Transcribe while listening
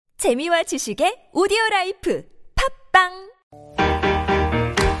재미와 지식의 오디오라이프 팝빵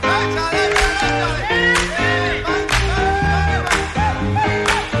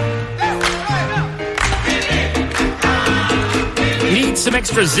Need some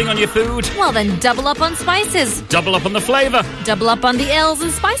extra zing on your food? Well, then double up on spices. Double up on the flavor. Double up on the L's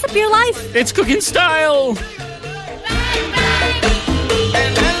and spice up your life. It's cooking style.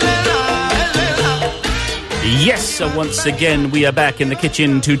 Yes, so once again, we are back in the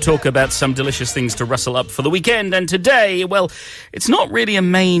kitchen to talk about some delicious things to rustle up for the weekend. And today, well, it's not really a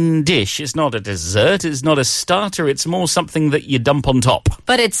main dish. It's not a dessert. It's not a starter. It's more something that you dump on top.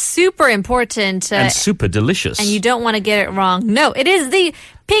 But it's super important. And super delicious. And you don't want to get it wrong. No, it is the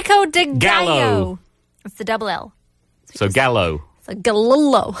Pico de Gallo. Gallo. It's the double L. So Gallo. It's a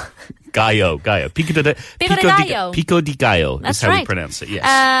Galillo. Gallo. Pico de Gallo. Pico de Gallo That's is how right. we pronounce it, yes.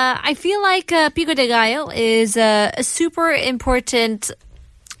 I feel like Pico de Gallo is a super important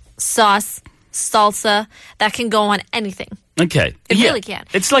salsa that can go on anything. Okay. It really can.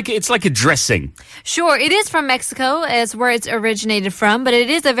 It's like a dressing. Sure, it is from Mexico, is where it's originated from, but it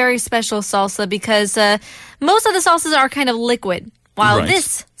is a very special salsa because most of the salsas are kind of liquid, while Right.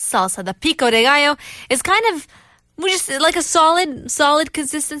 this salsa, the Pico de Gallo, is kind of just like a solid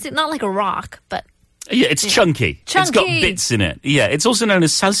consistency, not like a rock, but... Yeah, it's chunky. It's got bits in it. Yeah, it's also known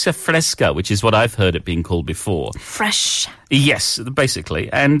as salsa fresca, which is what I've heard it being called before. Fresh. Yes,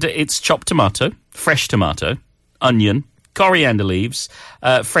 basically. And it's chopped tomato, fresh tomato, onion, coriander leaves,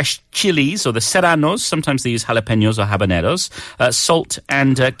 fresh chilies, or the serranos. Sometimes they use jalapenos or habaneros, salt,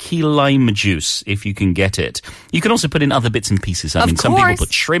 and key lime juice, if you can get it. You can also put in other bits and pieces. I mean, some people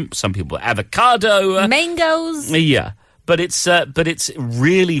put shrimp, some people put avocado. Mangoes. Yeah. But it's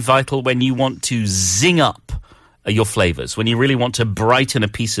really vital when you want to zing up your flavors, when you really want to brighten a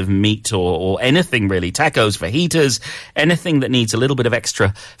piece of meat or anything really, tacos, fajitas, anything that needs a little bit of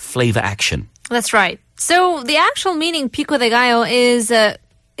extra flavor action. That's right. So the actual meaning Pico de Gallo has the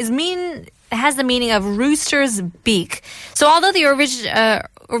meaning of rooster's beak. So although the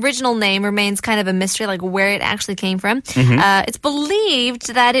original name remains kind of a mystery, like where it actually came from, it's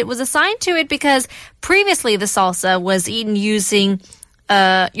believed that it was assigned to it because previously the salsa was eaten using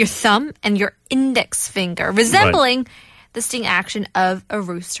your thumb and your index finger, resembling the sting action of a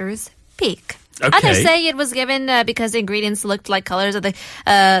rooster's beak. Okay. Others say it was given because the ingredients looked like colors of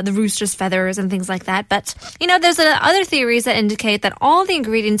the rooster's feathers and things like that. But, there's other theories that indicate that all the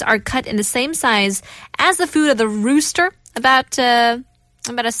ingredients are cut in the same size as the food of the rooster, about a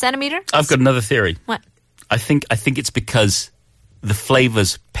centimeter. I've got another theory. What? I think it's because the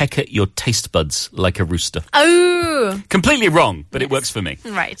flavors peck at your taste buds like a rooster. Oh! Completely wrong, but it works for me.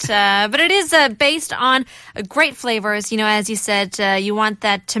 Right. But it is based on great flavors. As you said, you want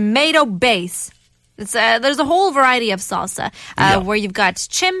that tomato base. There's a whole variety of salsa where you've got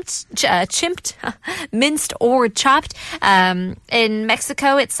chimped, minced or chopped. In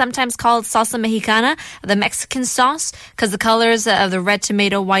Mexico, it's sometimes called salsa mexicana, the Mexican sauce, because the colors of the red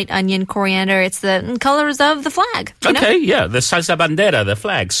tomato, white onion, coriander, it's the colors of the flag. Okay, yeah, the salsa bandera, the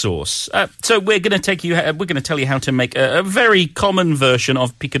flag sauce. So we're going to tell you how to make a very common version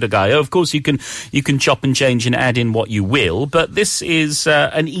of pico de gallo. Of course, you can chop and change and add in what you will, but this is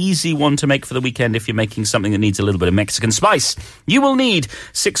an easy one to make for the weekend if you're making something that needs a little bit of Mexican spice. You will need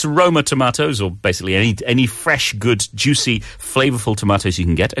 6 Roma tomatoes, or basically any fresh, good, juicy, flavorful tomatoes you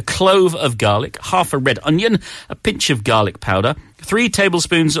can get, a clove of garlic, half a red onion, a pinch of garlic powder, 3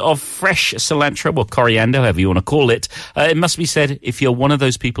 tablespoons of fresh cilantro or coriander, however you want to call it. It must be said, if you're one of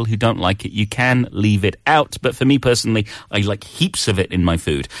those people who don't like it, you can leave it out. But for me personally, I like heaps of it in my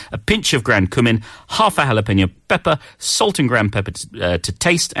food. A pinch of ground cumin, half a jalapeno pepper, salt and ground pepper to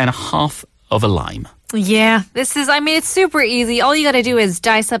taste, and a half of a lime. Yeah, it's super easy. All you gotta do is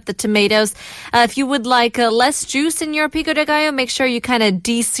dice up the tomatoes. If you would like less juice in your pico de gallo, make sure you kind of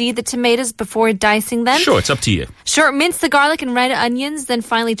de-seed the tomatoes before dicing them. Sure, it's up to you. Sure, mince the garlic and red onions, then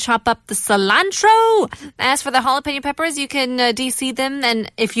finally chop up the cilantro. As for the jalapeno peppers, you can de-seed them,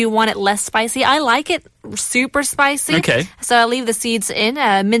 and if you want it less spicy, I like it super spicy. Okay. So I'll leave the seeds in,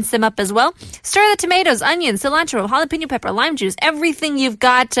 mince them up as well. Stir the tomatoes, onions, cilantro, jalapeno pepper, lime juice, everything you've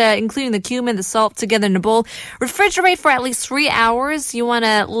got, including the cumin, the salt, together in a bowl. Refrigerate for at least 3 hours. You want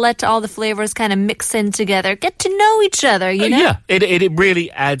to let all the flavors kind of mix in together. Get to know each other, you know? Yeah, it really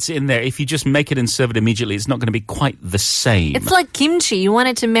adds in there. If you just make it and serve it immediately, it's not going to be quite the same. It's like kimchi. You want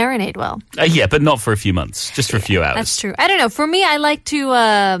it to marinate well. Yeah, but not for a few months. Just for a few hours. That's true. I don't know. For me, I like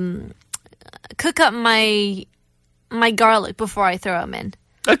to cook up my garlic before I throw them in.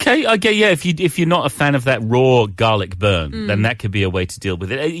 Okay, yeah. If you're not a fan of that raw garlic burn, then that could be a way to deal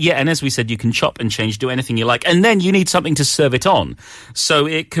with it. Yeah, and as we said, you can chop and change, do anything you like, and then you need something to serve it on. So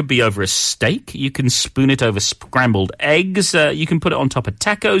it could be over a steak. You can spoon it over scrambled eggs. You can put it on top of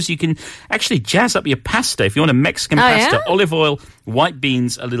tacos. You can actually jazz up your pasta if you want a Mexican pasta. Yeah? Olive oil, white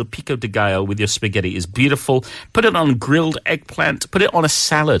beans, a little pico de gallo with your spaghetti is beautiful. Put it on grilled eggplant. Put it on a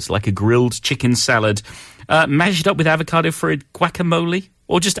salad, like a grilled chicken salad. Mash it up with avocado for a guacamole.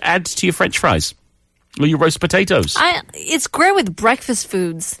 Or just add to your French fries or your roast potatoes. It's great with breakfast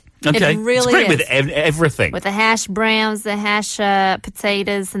foods. Okay, it really it's great is. with everything. With the hash browns, the hash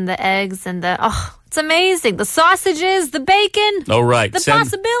potatoes, and the eggs, and it's amazing. The sausages, the bacon. All right. The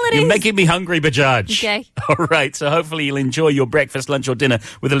possibilities. You're making me hungry, Bajaj. Okay. All right. So hopefully you'll enjoy your breakfast, lunch, or dinner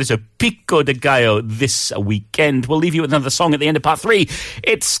with a little Pico de Gallo this weekend. We'll leave you with another song at the end of part 3.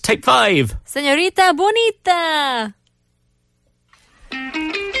 It's tape 5. Señorita Bonita.